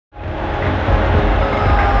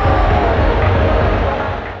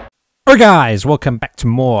Alright guys, welcome back to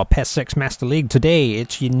more PES 6 Master League. Today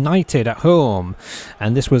it's United at home,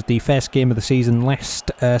 and this was the first game of the season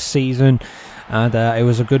last season, and it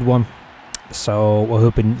was a good one, so we're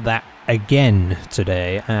hoping that again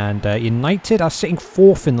today. And United are sitting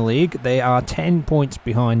 4th in the league. They are 10 points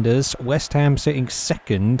behind us. West Ham sitting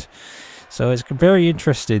 2nd, so it's very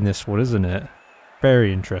interesting, this one, isn't it?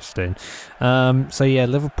 Very interesting. So yeah,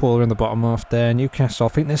 Liverpool are in the bottom half there. Newcastle, I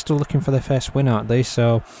think they're still looking for their first win, aren't they?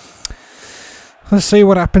 So let's see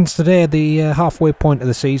what happens today. The halfway point of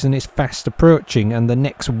the season is fast approaching, and the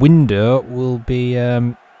next window will be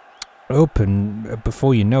open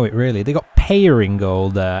before you know it, really. They got Payer in goal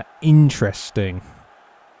there. Interesting.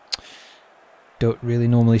 Don't really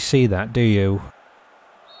normally see that, do you?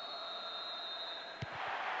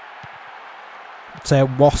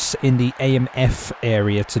 Was in the AMF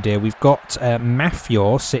area today. We've got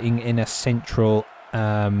Mafia sitting in a central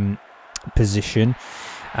position.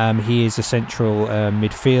 He is a central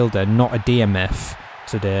midfielder, not a DMF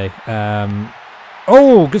today.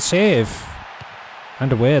 Oh, good save.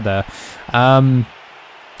 And away there.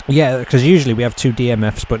 Yeah, because usually we have 2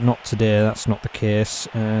 DMFs, but not today. That's not the case.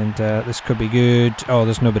 And this could be good. Oh,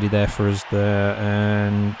 there's nobody there for us there.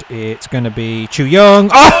 And it's going to be Chu Young.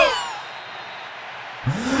 Oh!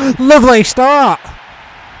 Lovely start!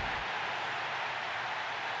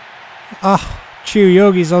 Chu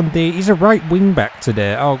Young is on the... He's a right wing back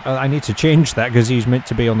today. Oh, I need to change that because he's meant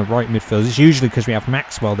to be on the right midfield. It's usually because we have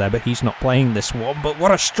Maxwell there, but he's not playing this one. But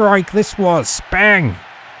what a strike this was! Bang!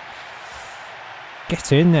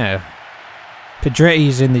 Get in there.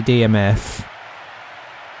 Pedretti's in the DMF.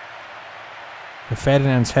 The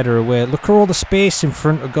Ferdinand's header away. Look at all the space in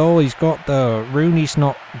front of goal he's got though. Rooney's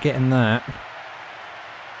not getting that.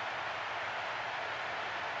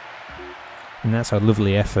 And that's a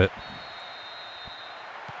lovely effort.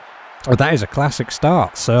 Oh, that is a classic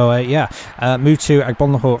start. So, yeah. Move to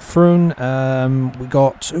Agbonlahor Frun. We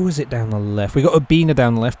got... Who is it down the left? We got Obina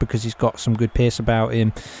down the left because he's got some good pace about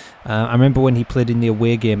him. I remember when he played in the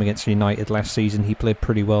away game against United last season, he played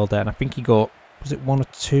pretty well there. And I think he got... Was it 1 or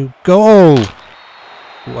 2? Goal!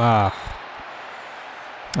 Wow.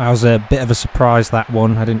 That was a bit of a surprise, that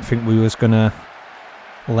one. I didn't think we was going to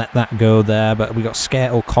let that go there, but we got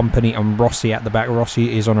Skertel, Company and Rossi at the back.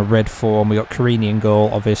 Rossi is on a red form. We got Carini in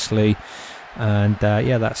goal, obviously, and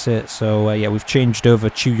yeah, that's it. So yeah, we've changed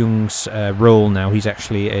over Chu Young's role now. He's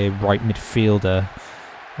actually a right midfielder.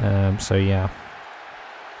 So yeah,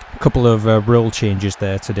 a couple of role changes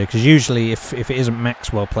there today, because usually if it isn't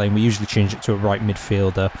Maxwell playing, we usually change it to a right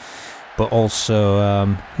midfielder. But also,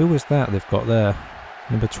 who was that they've got there?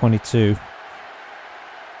 Number 22.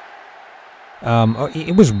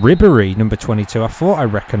 It was Ribery, number 22. I thought I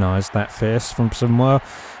recognised that face from somewhere.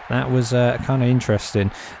 That was kind of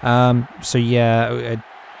interesting. So yeah,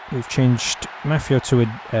 we've changed Mafia to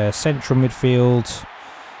a central midfield,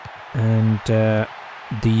 and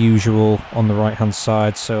the usual on the right hand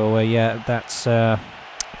side. So yeah, that's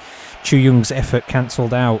Chu Young's effort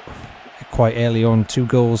cancelled out quite early on. 2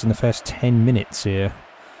 goals in the first 10 minutes here.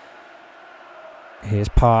 Here's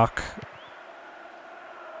Park.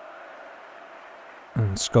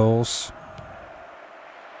 And Scholes.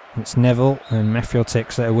 It's Neville, and Mafia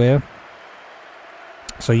takes it away.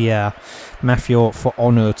 So yeah, Mafia for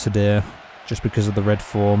honour today, just because of the red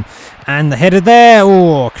form. And the header there!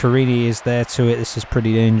 Oh, Carini is there to it. This is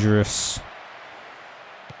pretty dangerous.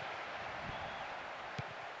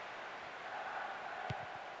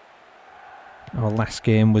 Our last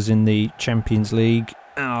game was in the Champions League.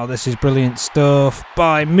 Oh, this is brilliant stuff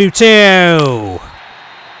by Mutio!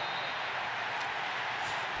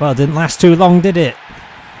 Well, it didn't last too long, did it?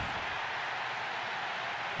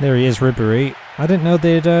 There he is, Ribery. I didn't know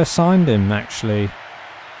they'd signed him, actually.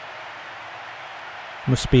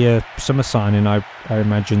 Must be a summer signing, I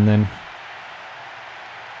imagine, then.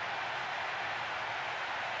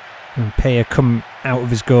 And Payer come out of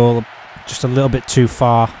his goal just a little bit too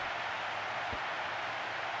far.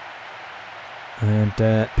 And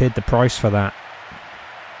paid the price for that.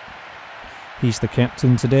 He's the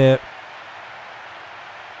captain today.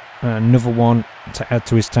 Another one to add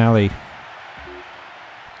to his tally.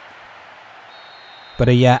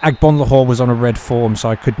 But yeah, Agbonlahor was on a red form, so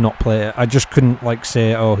I could not play it. I just couldn't like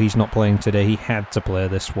say, oh, he's not playing today. He had to play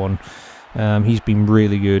this one. He's been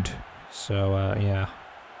really good. So yeah,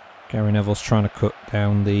 Gary Neville's trying to cut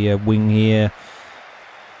down the wing here.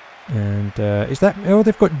 And is that... Oh,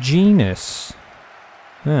 they've got Genus.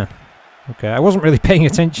 Yeah. Okay, I wasn't really paying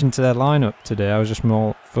attention to their lineup today. I was just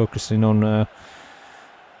more focusing on...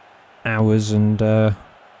 hours and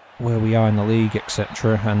where we are in the league,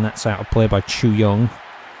 etc. And that's out of play by Chu Young.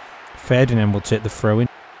 Ferdinand will take the throw in.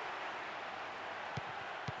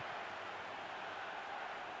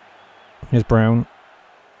 Here's Brown.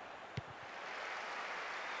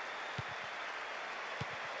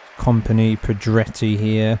 Company, Pedretti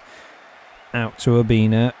here. Out to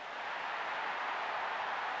Urbina.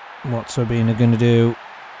 What's Urbina going to do?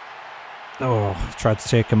 Oh, tried to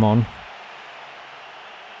take him on.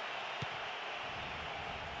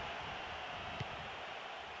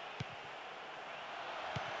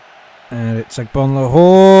 And it's Agbonlahor.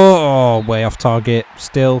 Oh, way off target.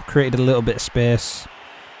 Still created a little bit of space.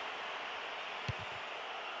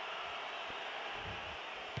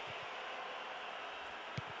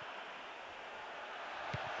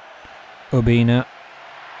 Urbina.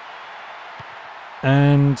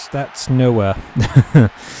 And that's nowhere.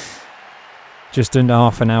 Just under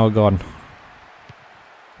half an hour gone.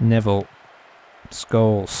 Neville.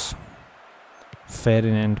 Scholes.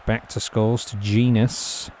 Ferdinand back to Scholes to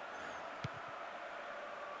Genus.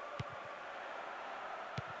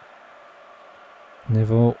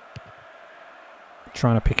 Neville.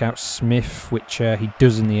 Trying to pick out Smith, which he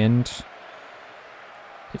does in the end.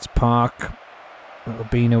 It's Park.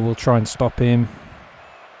 Urbina will try and stop him.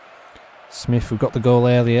 Smith, we've got the goal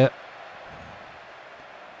earlier.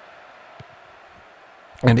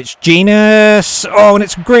 And it's Genus. Oh, and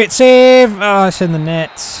it's a great save. Oh, it's in the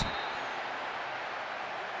net.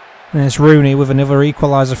 There's Rooney with another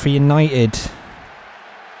equaliser for United.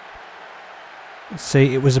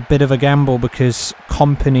 See, it was a bit of a gamble because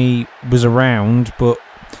Company was around, but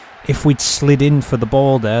if we'd slid in for the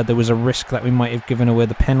ball there was a risk that we might have given away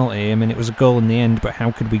the penalty. I mean, it was a goal in the end, but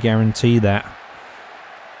how could we guarantee that?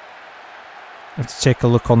 I have to take a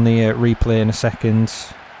look on the replay in a second.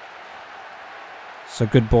 So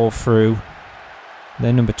good ball through.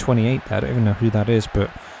 They're number 28 there. I don't even know who that is, but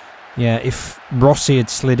yeah, if Rossi had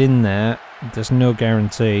slid in there, there's no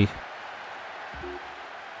guarantee.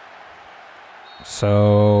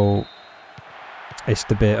 So it's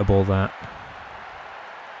debatable that.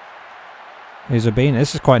 Here's Urbina.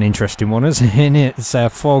 This is quite an interesting one, isn't it? It's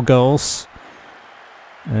 4 goals.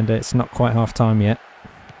 And it's not quite half time yet.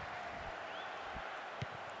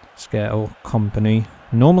 Skettle, Company.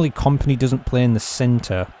 Normally Company doesn't play in the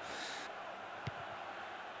centre.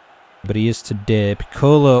 But he is today.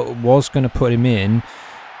 Piccolo was going to put him in.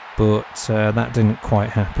 But that didn't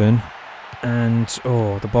quite happen. And,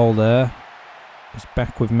 oh, the ball there. He's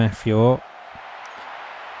back with Mafior.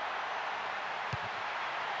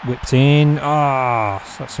 Whipped in. Ah,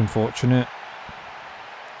 that's unfortunate.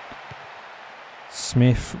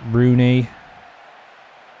 Smith, Rooney.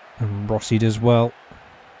 And Rossi does well.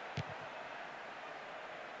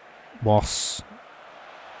 Was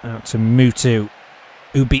out to Mutu,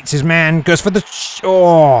 who beats his man, goes for the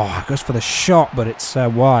goes for the shot, but it's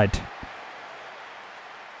wide.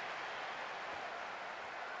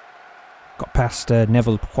 Got past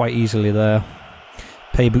Neville quite easily there.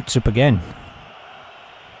 Pay boots up again.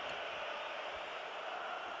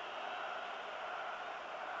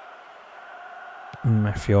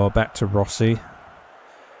 Mafior back to Rossi.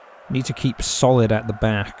 Need to keep solid at the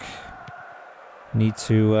back. Need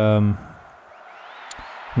to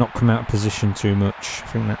not come out of position too much. I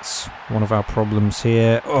think that's one of our problems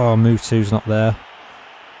here. Oh, Mutu's not there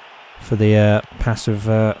for the pass of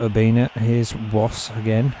Urbina. Here's Was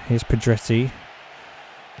again. Here's Pedretti.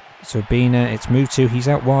 It's Urbina. It's Mutu. He's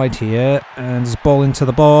out wide here. And there's a ball into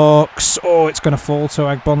the box. Oh, it's going to fall to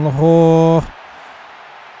Agbonlahor.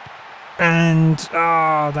 And,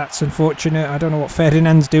 that's unfortunate. I don't know what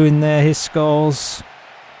Ferdinand's doing there. His Scholes.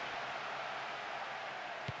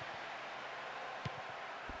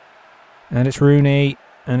 And it's Rooney,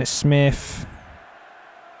 and it's Smith.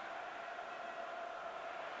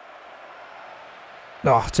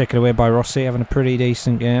 Oh, taken away by Rossi, having a pretty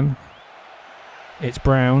decent game. It's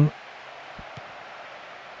Brown.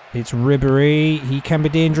 It's Ribery. He can be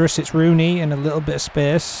dangerous. It's Rooney, and a little bit of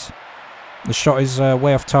space. The shot is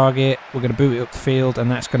way off target. We're going to boot it up the field, and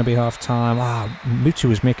that's going to be half time. Mutu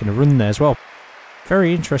was making a run there as well.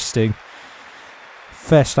 Very interesting.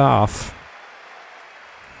 First half.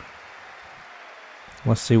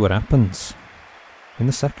 Let's see what happens in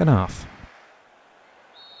the second half.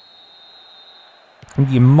 And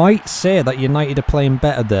you might say that United are playing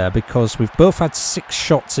better there because we've both had 6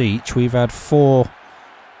 shots each. We've had 4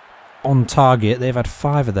 on target. They've had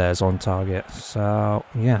 5 of theirs on target. So,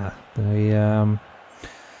 yeah, the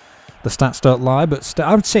stats don't lie. But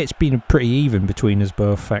I would say it's been pretty even between us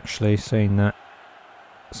both, actually, saying that.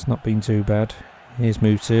 It's not been too bad. Here's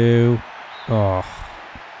Mutu. Oh.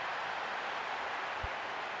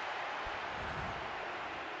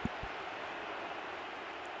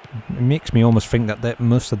 It makes me almost think that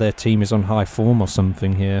most of their team is on high form or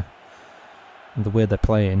something here. And the way they're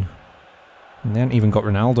playing. And they haven't even got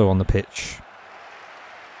Ronaldo on the pitch.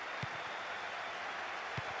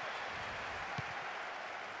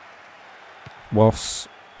 Was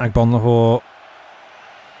Agbonlahor.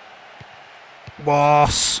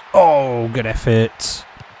 Was. Oh, good effort.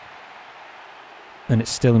 And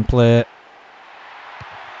it's still in play.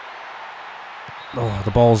 Oh,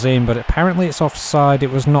 the ball's in, but apparently it's offside.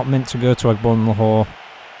 It was not meant to go to Agbonlahor.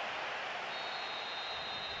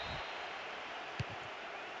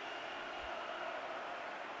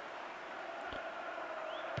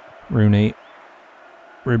 Rooney.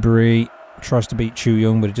 Ribery tries to beat Chu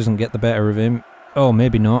Young, but it doesn't get the better of him. Oh,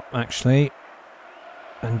 maybe not, actually.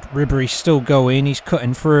 And Ribery's still going. He's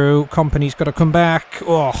cutting through. Kompany's got to come back.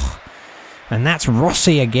 Oh, and that's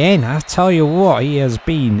Rossi again. I tell you what, he has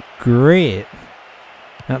been great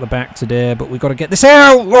at the back today, but we've got to get this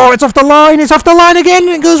out. Oh, it's off the line. It's off the line again,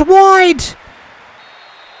 and it goes wide.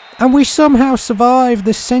 And we somehow survive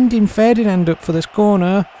this sending Ferdinand up for this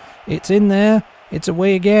corner. It's in there. It's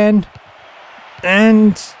away again.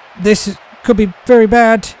 And this could be very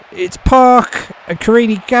bad. It's Park, and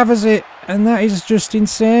Carini gathers it, and that is just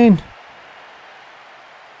insane.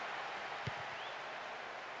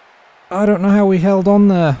 I don't know how we held on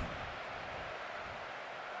there.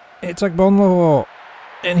 It's Agbonlahor,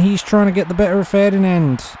 and he's trying to get the better of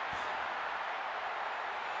Ferdinand.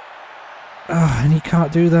 And he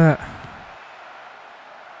can't do that.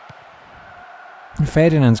 And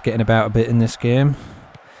Ferdinand's getting about a bit in this game.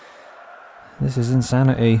 This is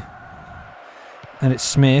insanity. And it's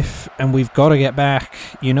Smith, and we've got to get back.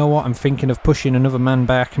 You know what? I'm thinking of pushing another man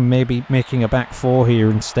back and maybe making a back four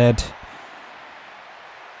here instead.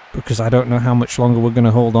 Because I don't know how much longer we're going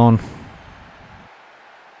to hold on.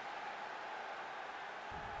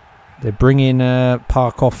 They're bringing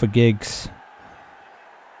Park off for Giggs.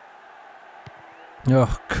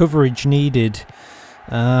 Oh, coverage needed.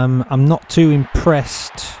 I'm not too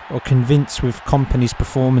impressed or convinced with Kompany's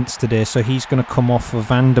performance today, so he's going to come off for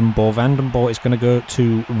Vandenborg. Vandenborg is going to go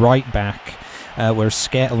to right back, whereas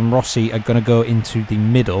Skertel and Rossi are going to go into the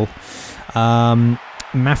middle.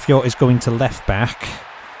 Mafiot is going to left back,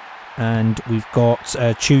 and we've got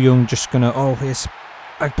Chu Young just going to... Oh, here's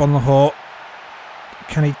Agbonlahor.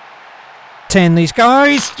 Can he turn these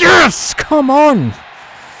guys? Yes! Come on!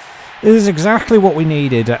 This is exactly what we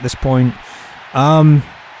needed at this point. I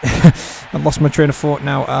lost my train of thought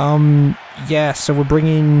now. Yeah, so we're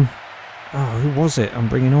bringing... Oh, who was it I'm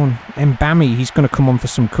bringing on? Mbami, he's going to come on for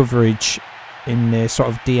some coverage in the sort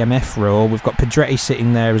of DMF role. We've got Pedretti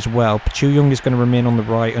sitting there as well. Chu Young is going to remain on the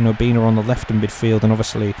right and Obina on the left in midfield, and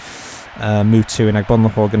obviously Mutu and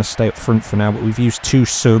Agbonlahor are going to stay up front for now, but we've used 2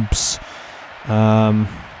 subs. And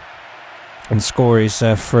score is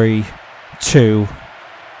 3-2.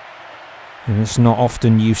 And it's not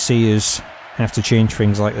often you see us have to change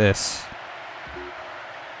things like this.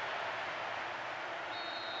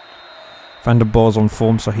 Vandenborg's on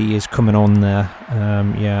form, so he is coming on there.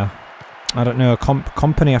 Yeah, I don't know.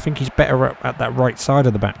 Kompany, I think he's better at that right side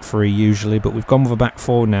of the back three usually, but we've gone with a back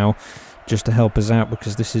four now just to help us out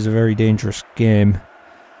because this is a very dangerous game,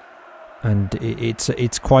 and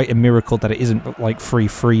it's quite a miracle that it isn't like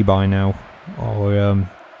 3-3 by now, or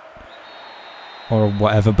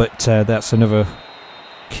whatever. But that's another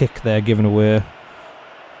kick there given away.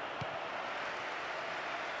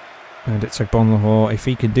 And it's Agbonlahor. If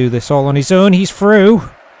he can do this all on his own, he's through.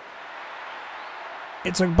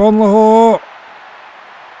 It's Agbonlahor.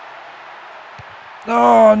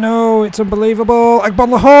 Oh no, it's unbelievable.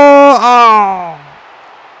 Agbonlahor. Oh,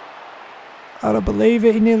 I don't believe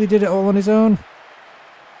it. He nearly did it all on his own.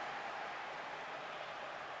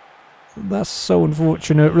 That's so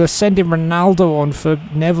unfortunate. We're sending Ronaldo on for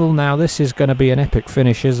Neville now. This is going to be an epic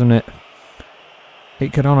finish, isn't it?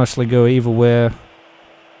 It could honestly go either way.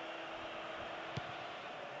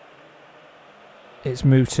 It's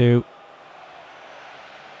Mutu.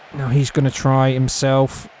 Now he's going to try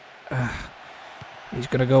himself. He's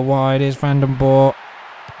going to go wide. Here's Vandenborg.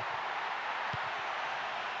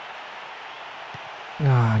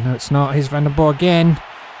 No, it's not. Here's Vandenborg again.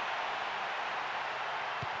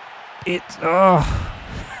 It's... Oh.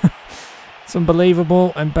 It's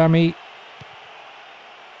unbelievable. And Bammy.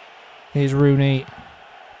 Here's Rooney.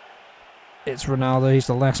 It's Ronaldo. He's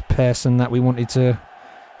the last person that we wanted to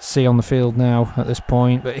see on the field now at this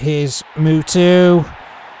point. But here's Mutu.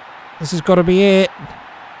 This has got to be it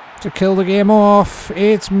to kill the game off.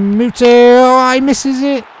 It's Mutu. Oh, he misses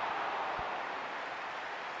it.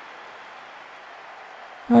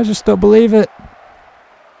 I just don't believe it.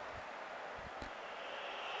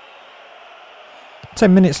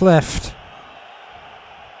 10 minutes left.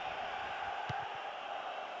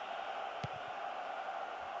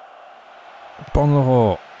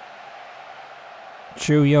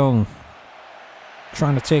 Chu Young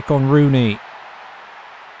trying to take on Rooney.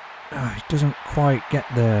 Oh, he doesn't quite get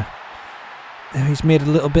there. He's made a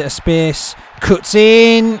little bit of space. Cuts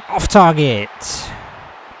in. Off target.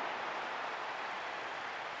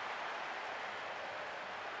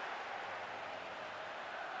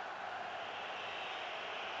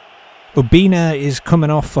 Ubina is coming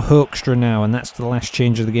off for Hoekstra now, and that's the last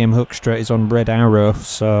change of the game. Hoekstra is on red arrow,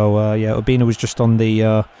 so yeah, Ubina was just on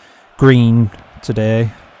the green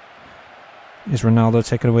today. Is Ronaldo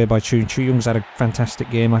taken away by Chu? Chu Young's had a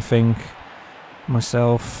fantastic game, I think,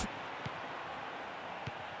 myself.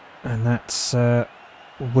 And that's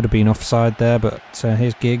would have been offside there, but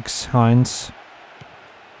here's Giggs, Hines.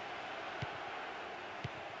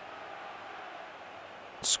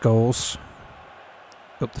 Scholes.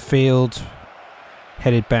 Up the field,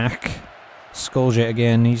 headed back. Scholes yet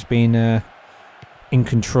again. He's been in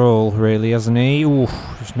control, really, hasn't he? Ooh,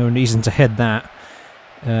 there's no reason to head that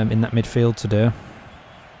in that midfield today.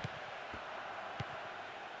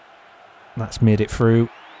 That's made it through.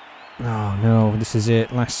 Oh no, this is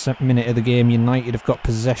it. Last minute of the game. United have got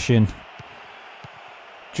possession.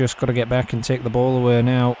 Just got to get back and take the ball away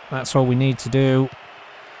now. That's all we need to do.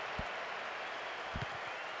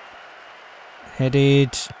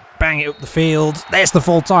 Headed, bang it up the field. There's the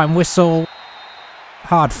full-time whistle.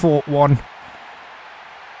 Hard fought one.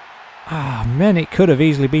 Ah, man, it could have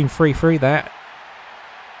easily been 3-3 that.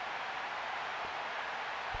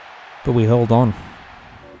 But we hold on.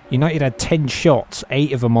 United had 10 shots,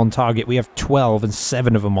 8 of them on target. We have 12 and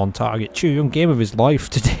 7 of them on target. Chu Young, game of his life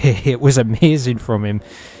today. It was amazing from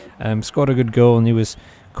him. Scored a good goal and he was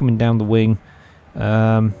coming down the wing.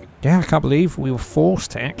 Yeah, I can't believe we were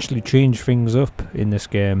forced to actually change things up in this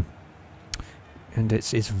game. And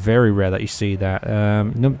it's very rare that you see that.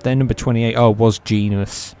 Then number 28, was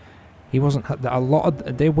Genius. He wasn't a lot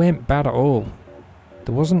of, they weren't bad at all.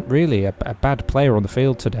 There wasn't really a bad player on the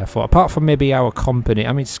field today, I thought. Apart from maybe our Company.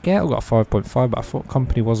 I mean, Scale got a 5.5, but I thought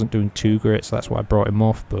Company wasn't doing too great, so that's why I brought him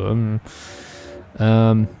off. But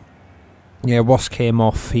yeah, Ross came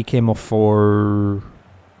off. He came off for...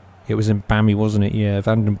 It was in Bammy, wasn't it? Yeah,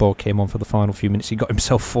 Vandenborg came on for the final few minutes. He got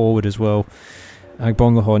himself forward as well.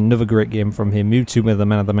 Agbonlahor, another great game from him. Mewtwo with the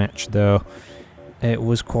man of the match, though. It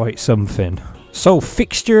was quite something. So,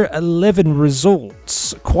 fixture 11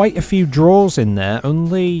 results. Quite a few draws in there.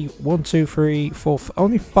 Only 1, 2, 3, 4,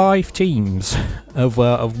 only 5 teams have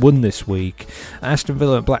won this week. Aston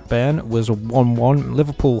Villa at Blackburn was a 1-1.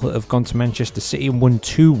 Liverpool have gone to Manchester City and won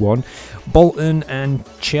 2-1. Bolton and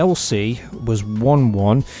Chelsea was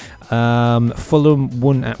 1-1. Fulham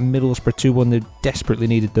won at Middlesbrough 2-1. They desperately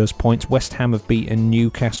needed those points. West Ham have beaten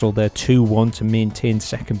Newcastle there 2-1 to maintain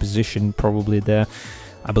second position probably there,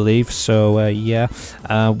 I believe. So yeah,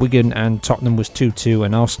 Wigan and Tottenham was 2-2,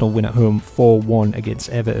 and Arsenal win at home 4-1 against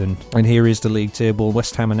Everton. And here is the league table.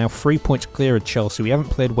 West Ham are now 3 points clear of Chelsea. We haven't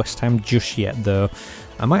played West Ham just yet, though.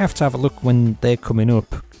 I might have to have a look when they're coming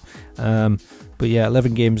up. But yeah,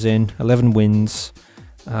 11 games in, 11 wins.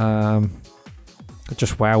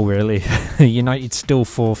 Just wow, really. United still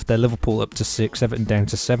 4th. They're Liverpool up to 6th. Everton down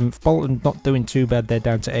to 7th. Bolton not doing too bad. They're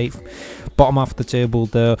down to 8th. Bottom half of the table,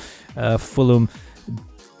 though. Fulham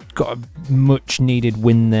got a much needed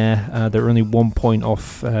win there. They're only 1 point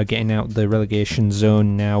off getting out the relegation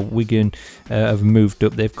zone now. Wigan have moved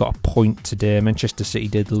up. They've got a point today. Manchester City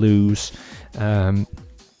did lose.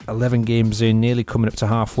 11 games in, nearly coming up to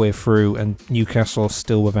halfway through, and Newcastle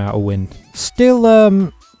still without a win.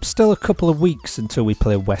 Still a couple of weeks until we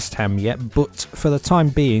play West Ham yet, but for the time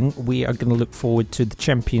being, we are going to look forward to the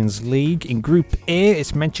Champions League. In Group A,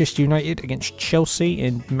 it's Manchester United against Chelsea.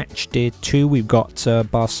 In Match Day 2, we've got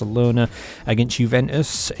Barcelona against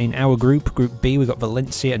Juventus. In our group, Group B, we've got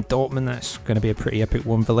Valencia and Dortmund. That's going to be a pretty epic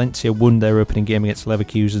one. Valencia won their opening game against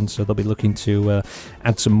Leverkusen, so they'll be looking to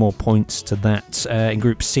add some more points to that. In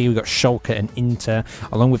Group C, we've got Schalke and Inter,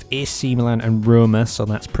 along with AC Milan and Roma, so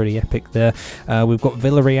that's pretty epic there. We've got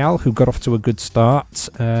Villarreal, who got off to a good start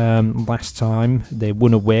last time. They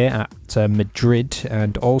won away at Madrid,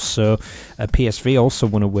 and also PSV also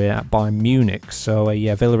won away at Bayern Munich. So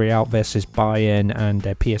yeah, Villarreal versus Bayern and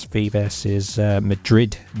PSV versus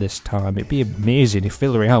Madrid this time. It'd be amazing if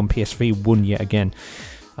Villarreal and PSV won yet again.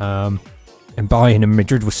 And Bayern and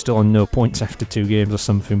Madrid were still on no points after 2 games or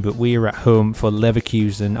something, but we are at home for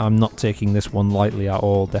Leverkusen. I'm not taking this one lightly at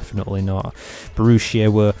all, definitely not.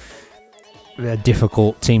 Borussia were a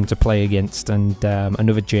difficult team to play against, and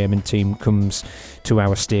another German team comes to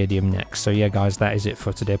our stadium next. So yeah, guys, that is it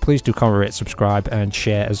for today. Please do comment, rate, subscribe and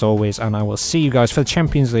share as always, and I will see you guys for the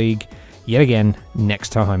Champions League yet again next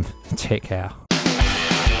time. Take care.